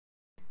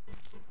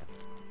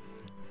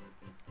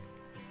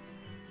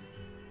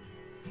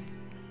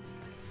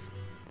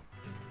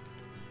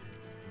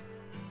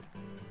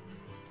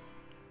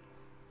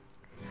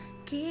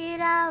嫌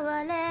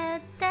われ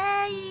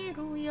てい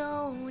る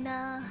よう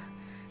な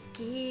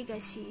気が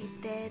し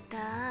てた。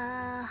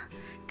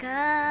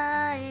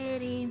帰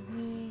り道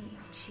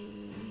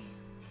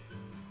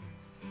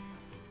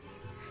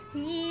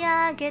見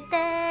上げて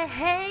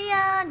部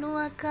屋の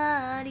明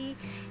かり、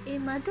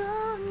今ど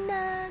ん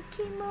な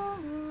気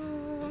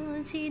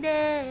持ち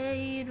で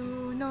いる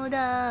の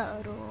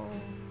だろ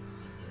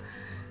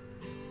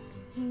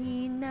う。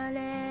にな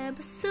れ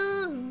ば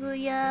すぐ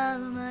や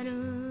まる。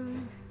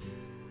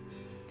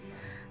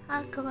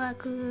赤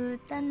く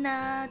あ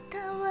なた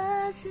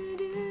はず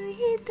るい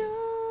と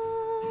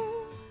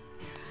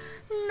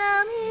涙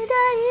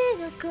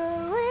の声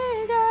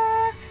が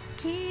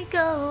聞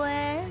こえ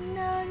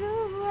なる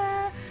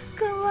わ。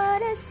変わ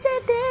らせ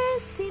て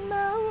し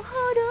まうほ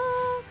ど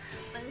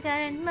わか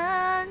ら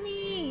な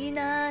に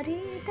な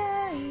り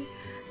たい。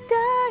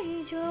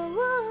大丈夫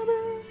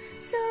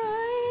そう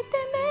言って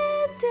み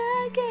た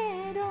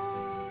けど、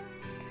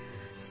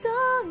そ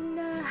ん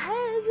なは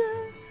ず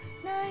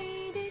な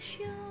いでし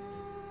ょう。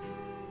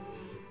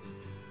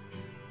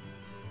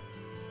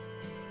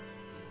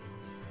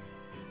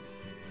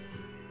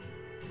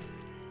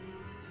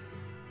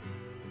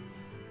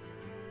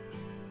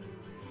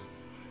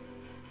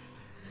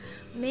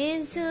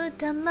水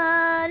た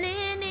まり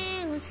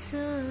に映る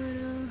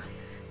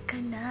悲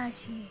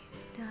しい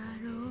だ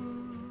ろ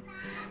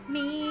う。見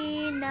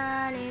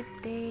慣れ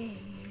てい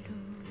る。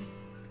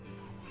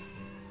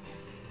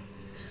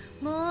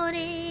無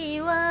理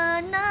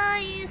はな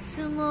い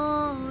つ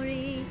も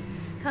り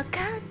わか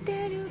っ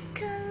てる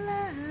か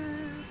ら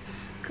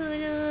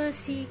苦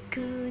しく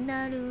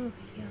なるよ。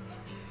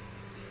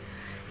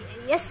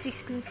優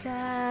しく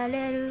さ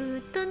れ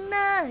ると投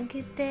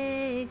げ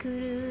てく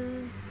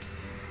る。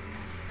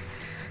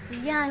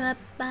やっ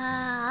ぱ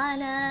あ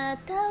な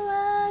た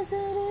はず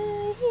るい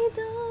と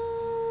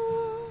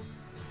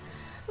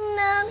涙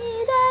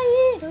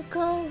色声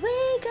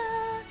が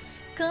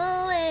聞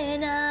え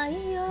ない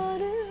夜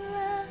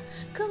は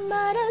困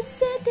らせ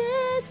て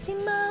し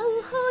まう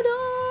ほ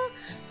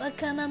どわ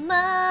がま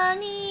ま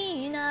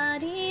にな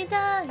り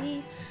た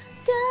い。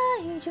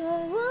大丈夫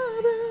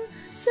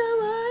そう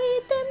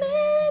言ってみ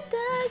た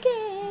け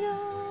ど、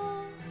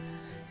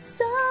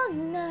そ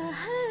んなは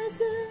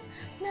ず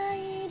な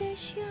いで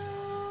しょう。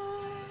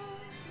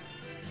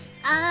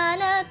あ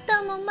な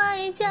たも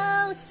前じ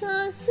ゃ遅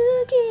す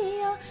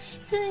ぎよ。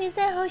つい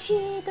てほ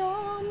しいと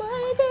思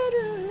えて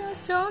るの。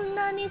そん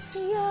なに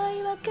強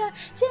いわけ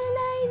じゃ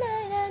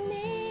ないなら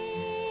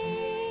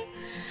ね。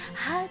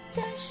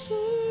私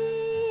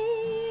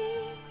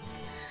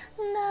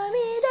涙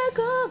こ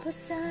ぼ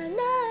さない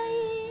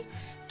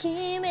決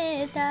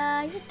め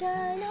たいた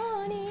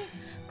のに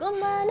困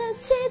ら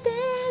せて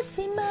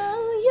しまう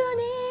よ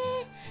ね。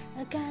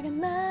わから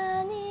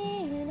ま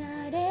に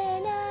なれ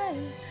ない。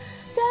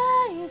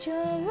大丈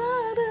夫なん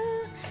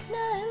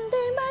で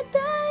また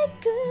行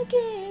くけ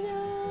ど、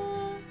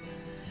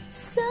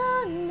そ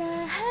んな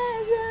は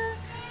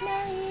ずな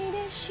い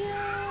でしょう。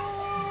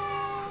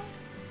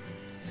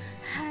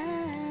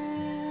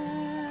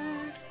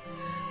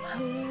ほ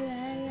ら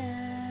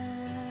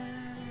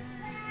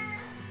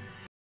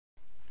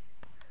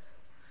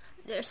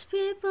There's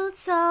people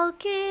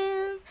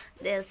talking,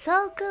 they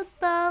talk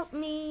about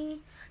me.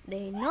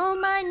 They know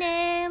my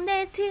name,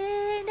 they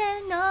think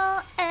they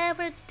know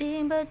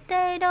everything, but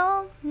they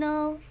don't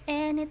know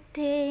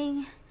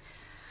anything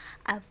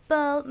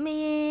about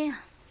me.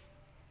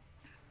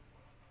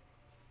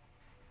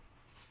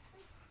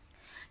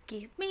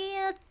 Give me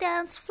a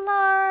dance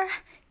floor,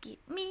 give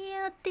me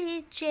a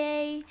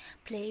DJ,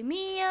 play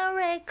me a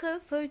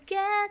record,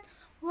 forget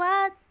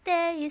what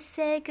they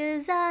say,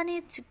 'cause I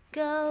need to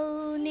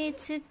go, need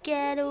to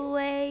get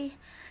away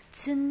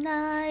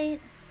tonight.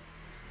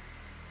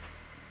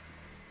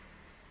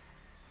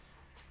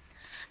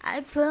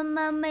 I put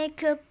my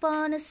makeup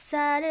on a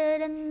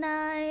Saturday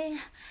night.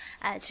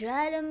 I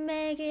try to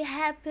make it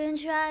happen,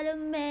 try to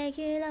make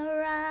it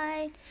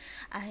alright.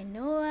 I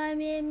know I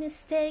made a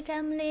mistake,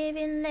 I'm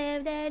living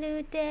life day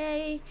to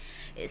day.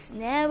 It's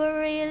never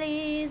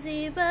really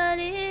easy, but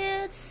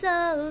it's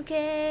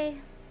okay.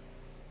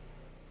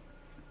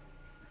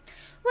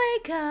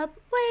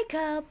 Wake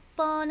up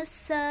on a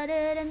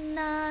Saturday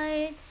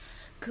night.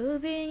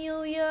 Could be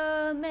New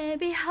York,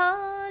 maybe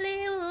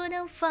Hollywood,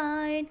 I'm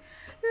fine.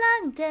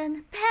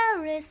 London,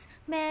 Paris,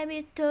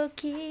 maybe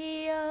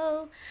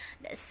Tokyo.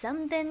 There's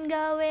something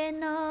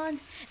going on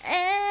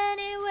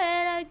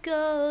anywhere I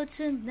go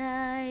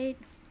tonight.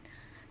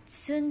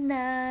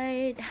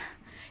 Tonight,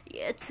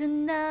 yeah,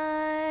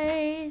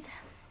 tonight.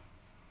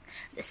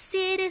 The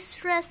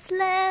city's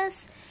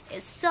restless,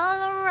 it's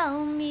all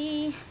around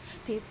me.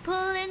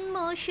 People in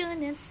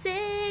motion and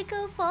sick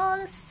of all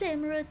the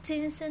same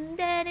routines, and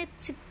they need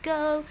to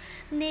go,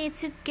 need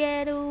to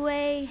get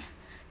away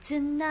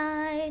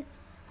tonight.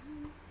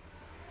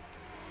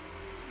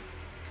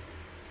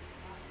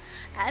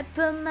 I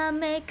put my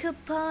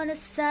makeup on a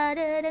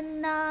Saturday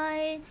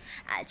night.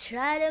 I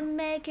try to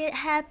make it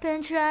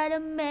happen, try to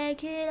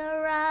make it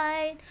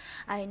alright.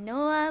 I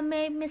know I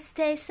made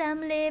mistakes,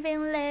 I'm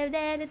living late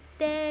at the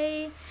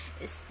day.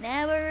 It's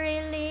never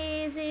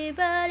really easy,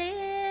 but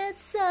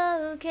it's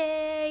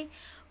okay.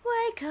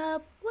 Wake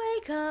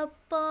up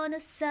on a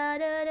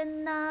Saturday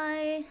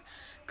night.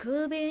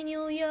 Could be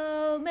New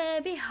York,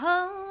 maybe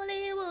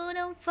Hollywood,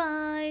 I'm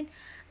fine.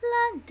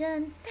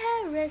 London,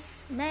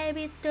 Paris,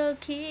 maybe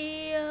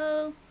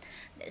Tokyo.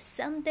 There's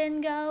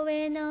something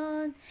going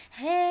on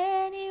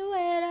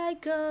anywhere I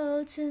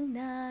go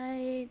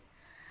tonight.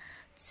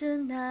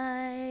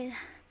 Tonight,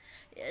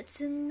 yeah,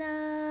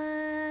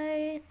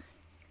 tonight.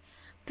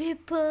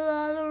 People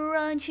all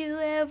around you,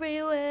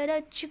 everywhere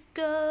that you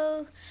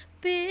go.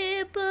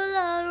 People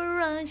all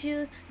around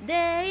you,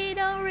 they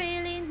don't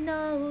really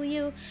know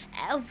you.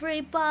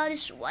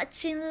 Everybody's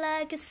watching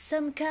like it's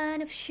some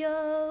kind of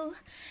show.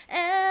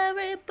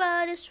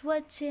 Everybody's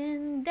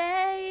watching,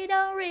 they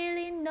don't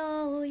really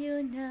know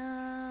you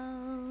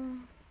now.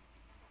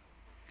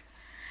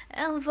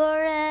 And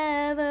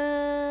forever.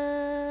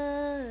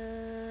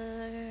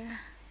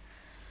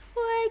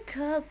 Wake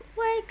up,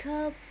 wake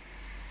up.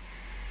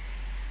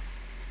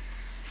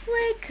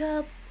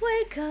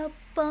 Wake up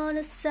on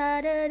a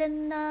Saturday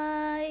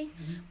night.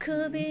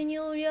 Could be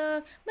New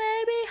York,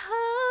 maybe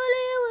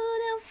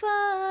Hollywood, I'm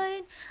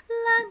fine.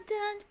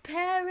 London,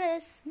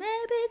 Paris,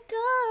 maybe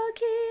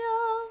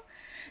Tokyo.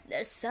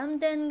 There's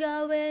something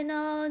going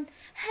on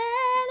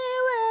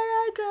anywhere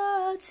I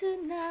go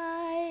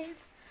tonight.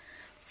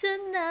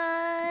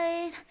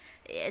 Tonight,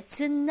 yeah,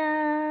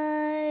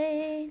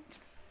 tonight.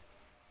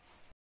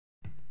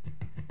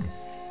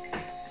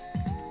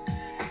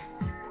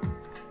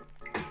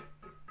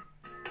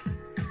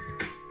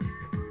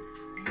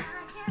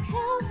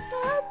 I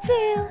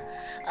feel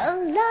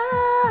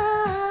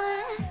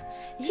alive,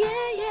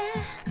 yeah,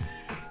 yeah.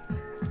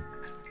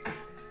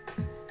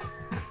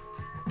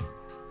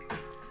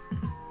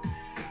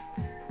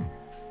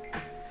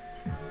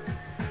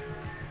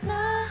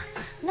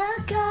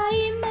長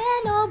い目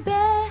のベ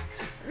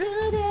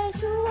ルで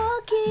正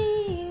気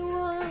を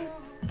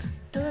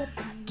取っ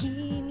た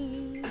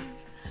君、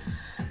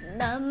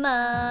名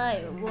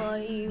前を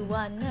言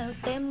わなく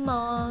て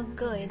も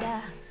声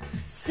だ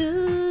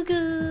す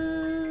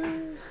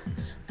ぐ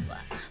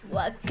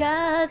わ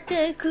かっ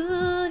て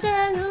く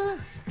れる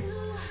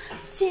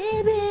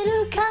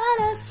唇か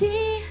ら自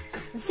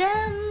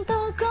然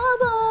とこ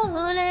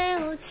ぼれ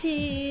落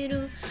ち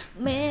る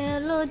メ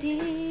ロデ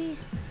ィー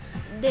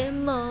で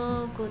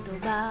も言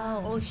葉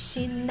を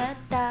失っ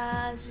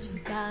た時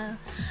間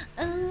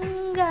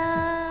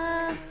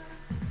が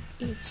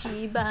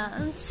一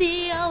番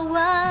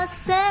幸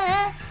せ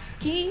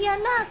嫌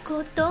な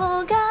ことが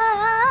あっ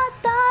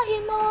た日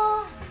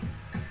も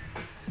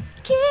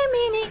君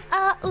に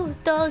会う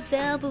と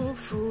全部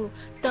吹っ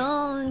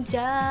飛んじ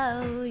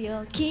ゃう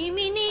よ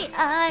君に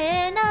会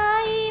え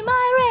ない My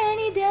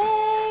rainy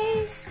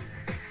days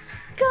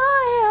声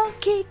を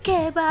聞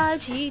けば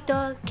じ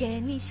と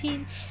けに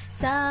し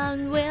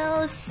Sun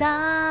will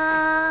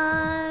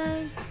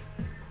shine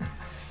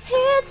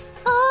It's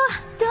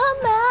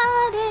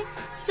automatic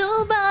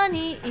そば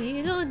に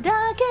いる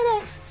だけ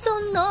でそ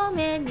の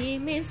目に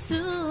見つ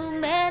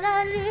め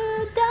られる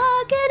だ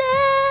け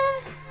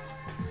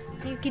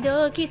で時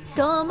々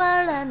止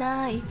まら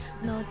ない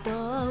のと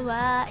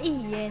は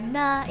言え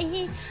な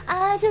い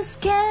I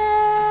just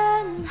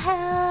can't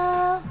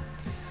help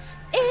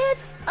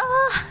It's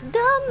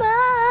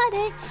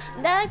automatic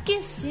抱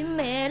きし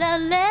めら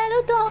れ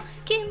ると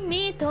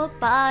君と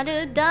パ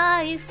ラ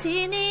ダイス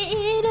にいる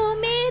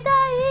みた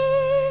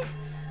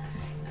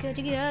い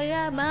影が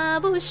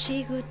眩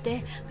しく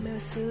て目を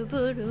つ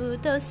ぶる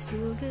とす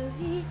ぐ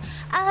に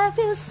I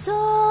feel so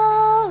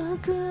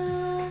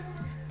good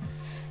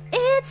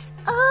It's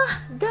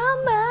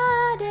automatic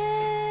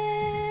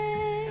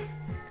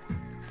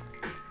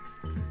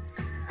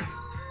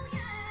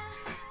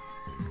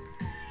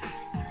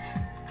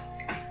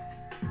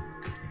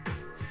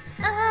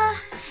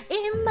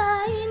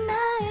今いな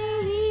い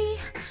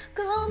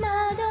子ま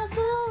だ不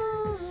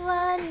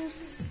安に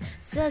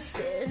さ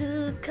せ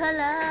るか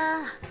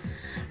ら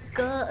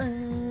こ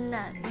ん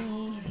な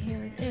に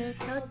言う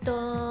こと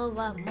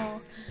はも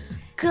う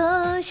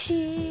少し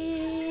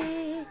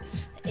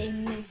秘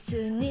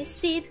密に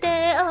し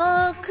て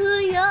お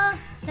くよ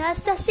優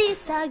し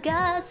さ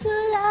がつらっ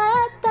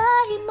た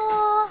日も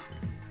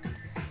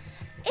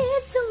い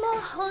つ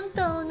も本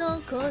当の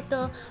こ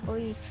とを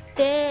言っ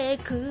て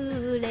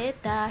くれ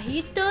た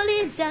一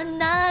人じゃ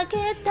泣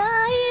け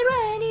たい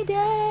Rainy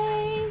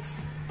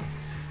days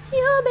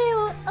指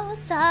を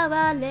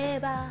触れ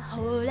ば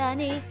ほら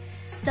に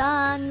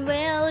Sun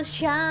will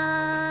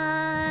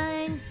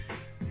shine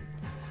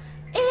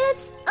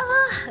It's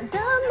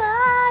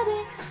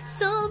automatic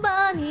そ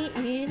ばに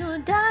い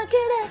るだけで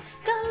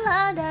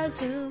体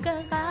中が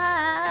浮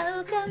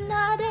かん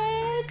で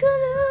く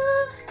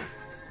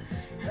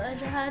る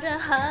ら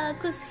ら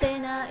隠せ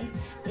ない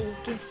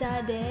息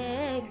さ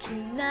でき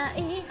な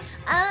い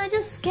I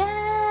just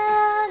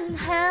can't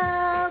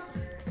help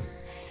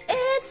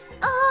It's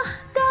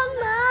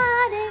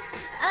automatic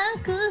ア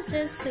ク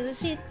セス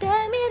してみ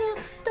る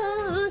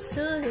とす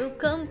る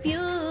コンピュ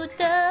ー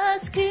ター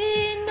スクリ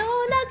ーンの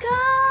中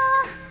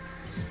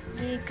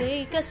字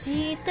化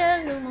し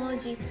てる文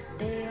字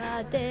で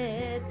当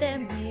てて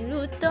み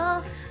ると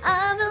I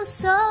feel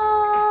so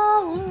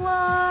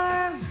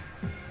warm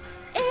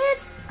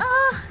It's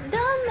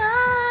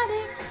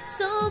automatic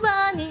そ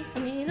ばに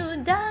い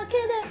るだけ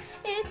で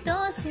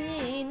愛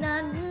しい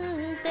なんて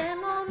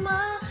も思わ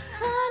ない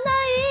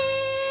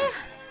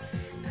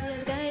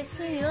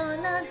必要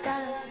なだ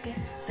け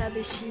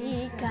寂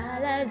しいか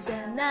らじ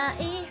ゃな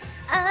い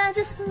I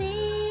just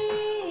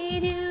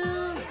need you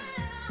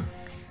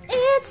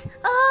It's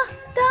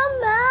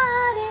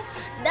automatic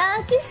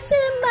抱きしめ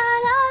ら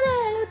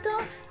れると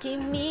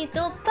君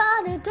とパ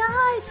ラダ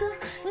イスにい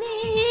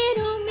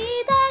るみ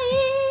たい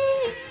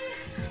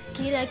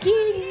キラキ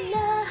ラ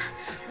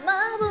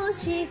眩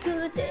し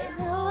くて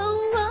Oh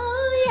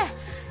yeah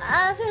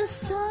I feel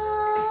so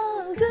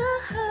good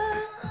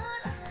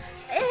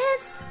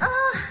It's automatic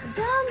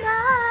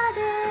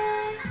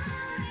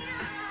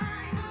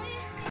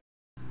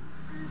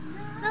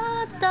あ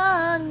な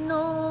た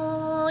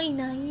のい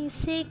ない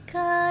世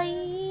界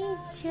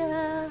じ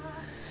ゃ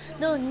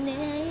どんな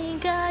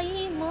願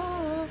い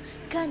も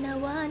叶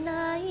わ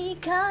ない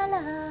か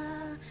ら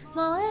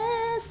燃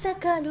え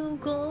盛る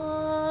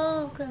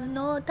豪華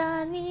の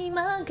谷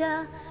間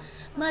が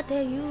待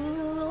てよ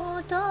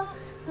うと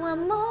守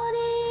り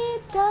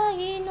た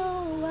い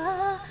の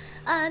は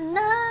あ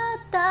な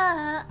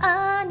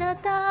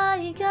た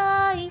以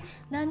外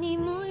何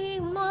もい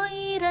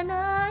ら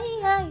ない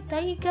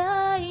大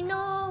概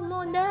の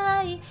問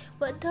題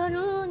渡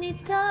るに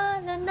足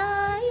ら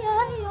ない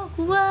愛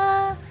欲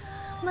は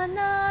ま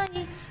な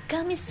い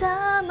神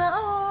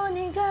様お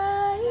願い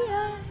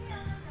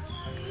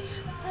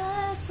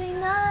忘れ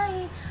ない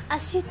明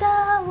日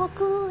を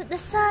くだ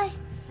さい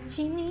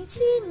一日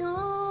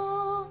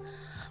の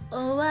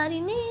終わ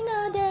りに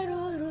撫で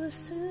るる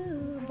す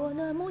ぼ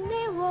な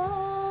胸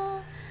を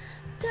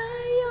頼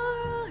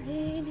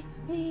り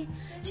に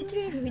し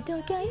てる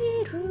人がい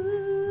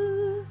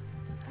る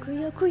く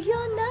よくよ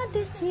なん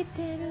てし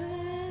て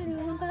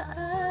る場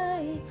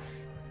合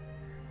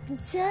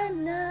じゃ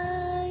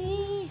な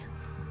い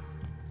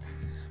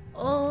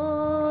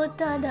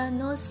ただ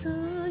の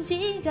数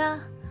字が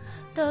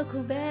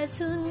特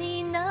別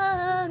に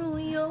な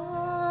るよ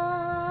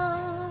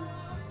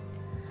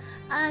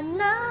あ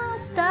な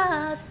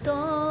た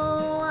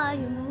と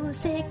歩む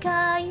世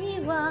界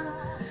は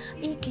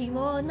息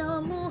を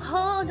飲む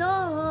ほ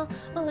ど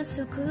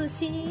美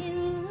しい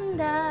ん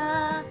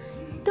だ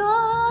と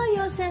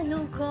寄せ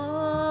ぬ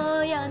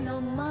小屋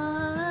の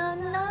真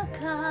ん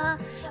中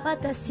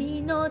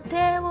私の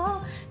手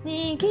を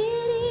握り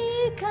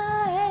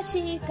返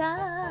した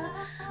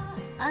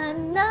あ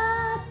な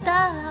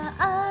た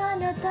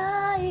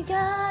以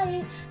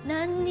外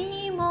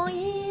何も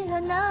い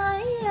らな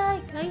い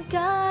大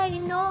概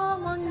の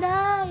問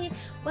題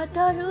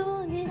渡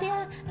るに出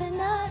られ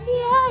ない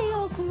愛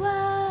欲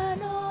は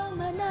飲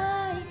ま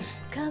ない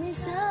神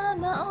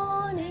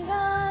様お願い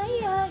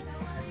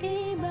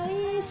リバ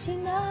イし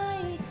ない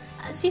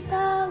明日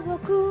を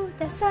く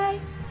ださい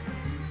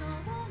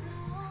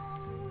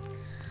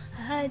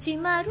始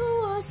まる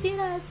を知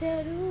ら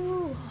せる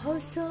放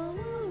送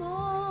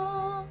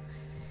も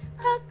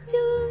Back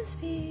to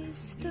the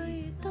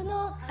Street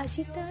の明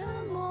日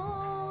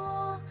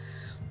も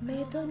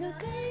目と向か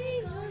い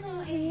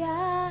の部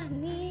屋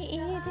にい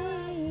て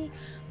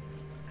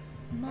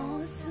も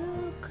う少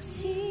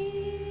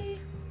し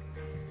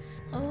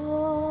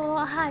お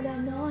肌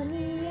の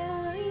匂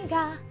い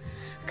が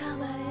乾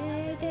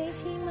いて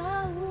し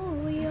ま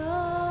うよ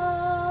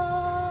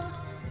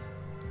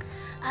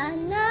あ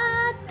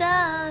な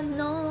た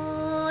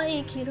の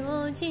生きる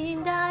時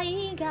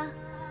代が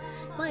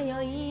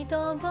迷い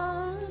と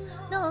盆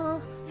の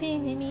フィ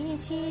に満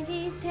ちて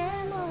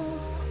も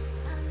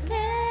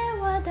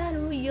渡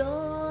る夜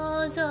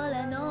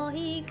空の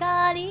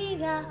光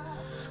が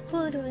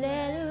震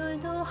れ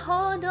る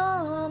ほ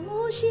ど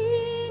虫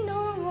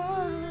の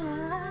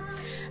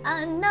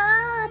あ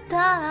な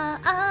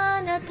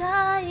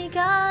た以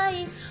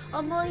外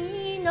思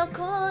い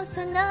残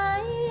さな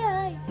い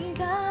愛以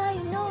外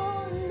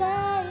の問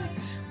題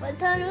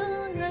渡る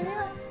なら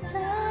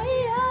最悪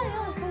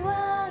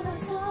は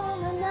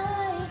望まない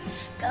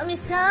神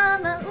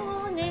様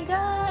お願い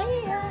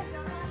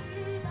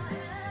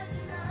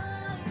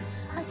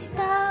明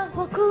日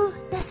をく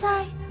だ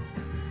さい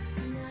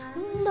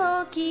と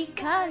聞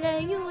か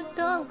れる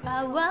と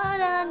変わ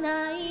ら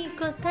ない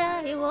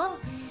答えを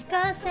聞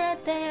かせ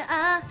て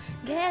あ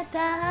げ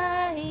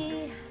た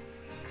い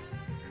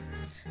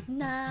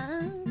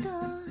なんと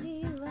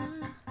言わ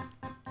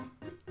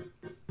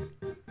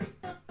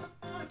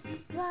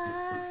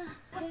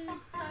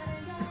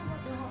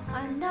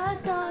あな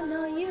た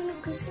の行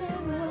く末を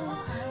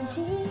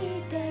じ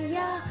て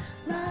や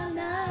ま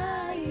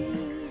ない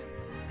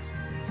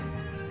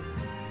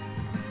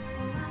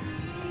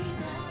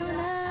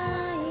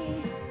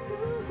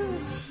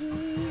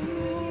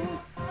も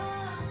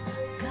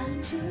感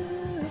じ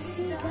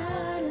し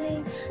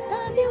darling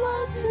旅を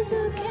続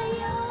け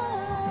よ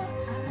う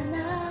あな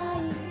い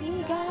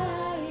以外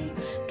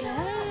帰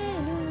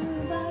る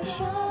場所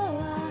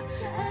は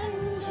安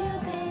住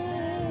で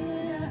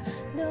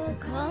ど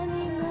こに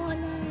もない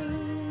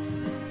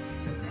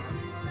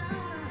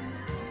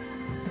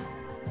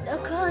ど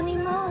こに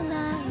もな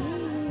い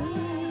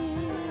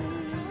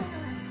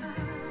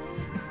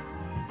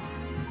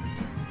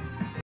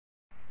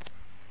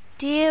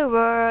Dear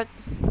world,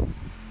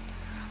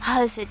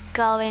 how's it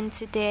going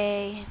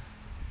today?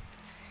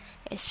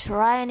 It's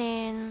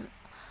raining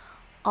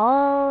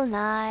all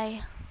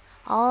night,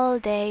 all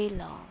day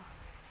long.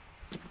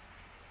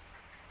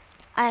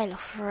 I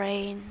love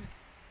rain.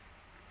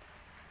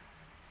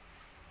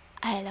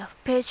 I love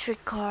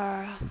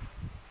petrichor.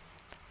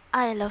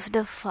 I love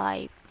the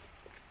vibe.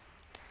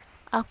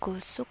 Aku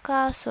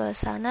suka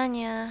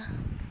suasananya.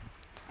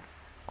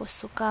 Aku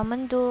suka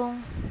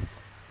mendung.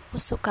 Aku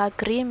suka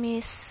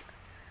gerimis.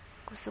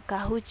 Aku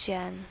suka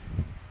hujan.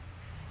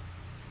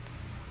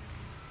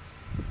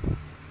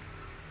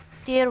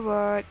 Dear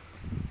world,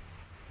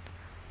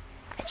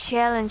 I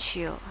challenge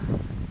you.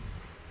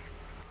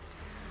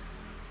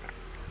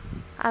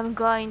 I'm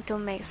going to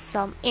make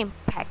some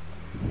impact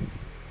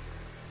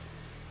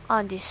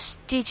on this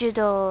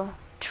digital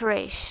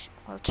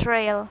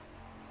trail.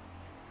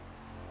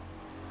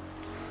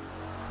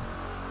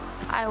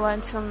 I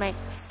want to make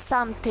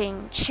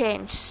something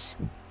change.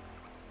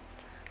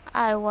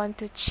 I want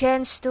to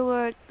change the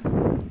world.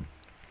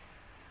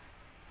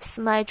 It's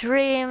my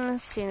dream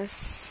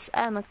since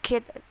I'm a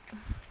kid.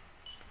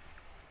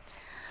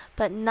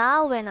 But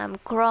now when I'm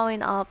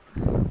growing up,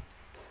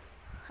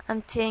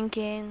 I'm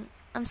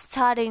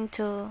starting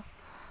to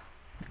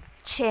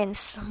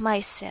change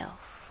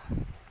myself.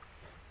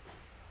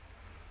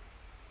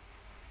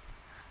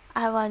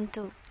 I want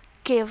to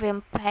give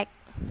impact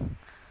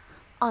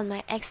on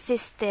my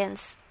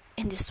existence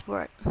in this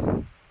world.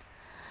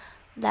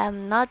 That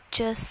I'm not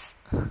just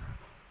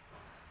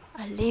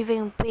a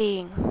living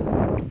being.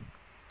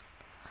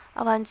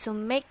 I want to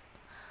make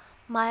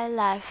my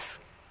life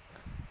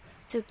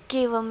to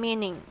give a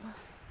meaning.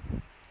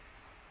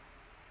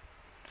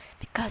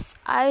 Because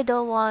I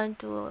don't want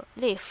to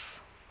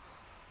live.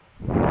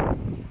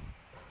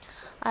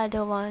 I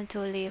don't want to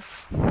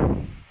live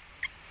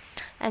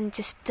and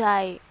just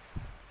die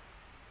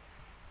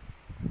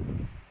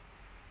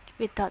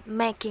without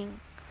making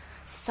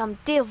some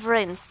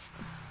difference,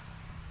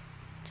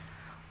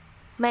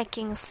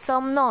 making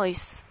some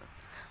noise,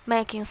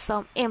 making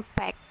some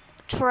impact,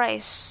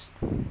 trace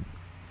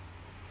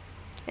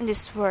in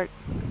this world.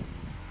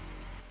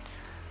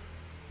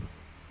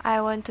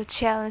 I want to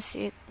challenge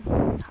it.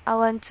 I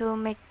want to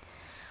make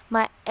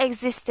my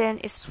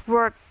existence is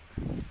worth.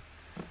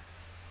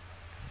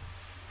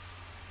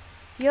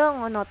 Yo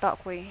ngono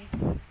tok kuwi.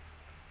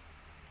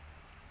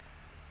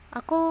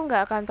 Aku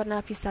gak akan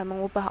pernah bisa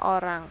mengubah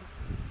orang.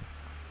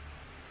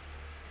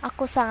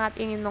 Aku sangat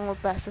ingin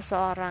mengubah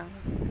seseorang.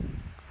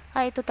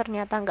 Itu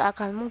ternyata gak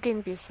akan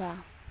mungkin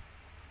bisa.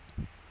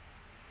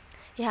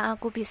 Yang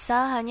aku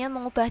bisa hanya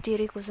mengubah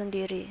diriku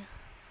sendiri.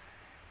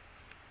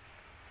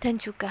 Dan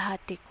juga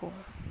hatiku.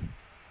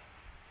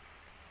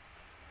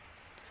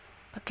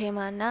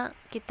 Bagaimana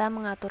kita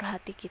mengatur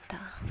hati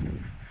kita.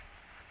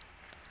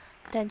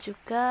 Dan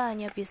juga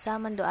hanya bisa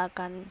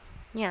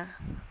mendoakannya.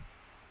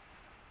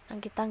 Dan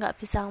kita gak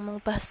bisa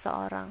mengubah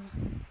seseorang.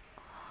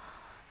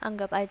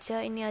 Anggap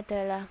aja ini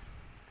adalah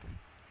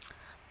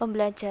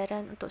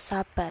pembelajaran untuk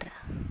sabar.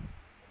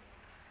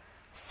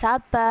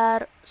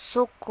 Sabar,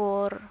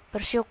 syukur,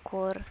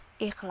 bersyukur,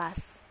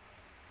 ikhlas.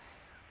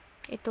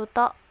 Itu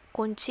tok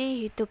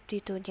kunci hidup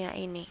di dunia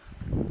ini.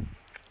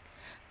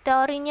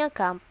 Teorinya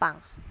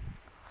gampang.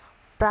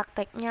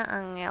 Prakteknya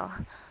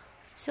angel.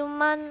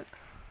 Cuman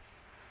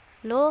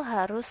lo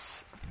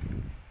harus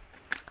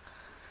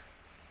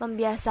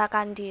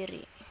membiasakan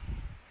diri.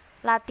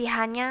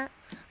 Latihannya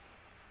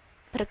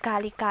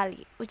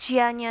berkali-kali,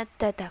 ujiannya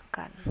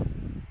dadakan.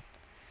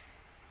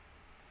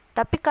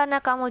 Tapi karena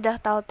kamu udah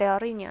tahu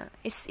teorinya,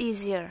 it's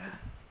easier.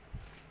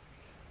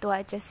 Itu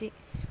aja sih.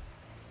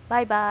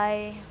 Bye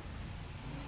bye.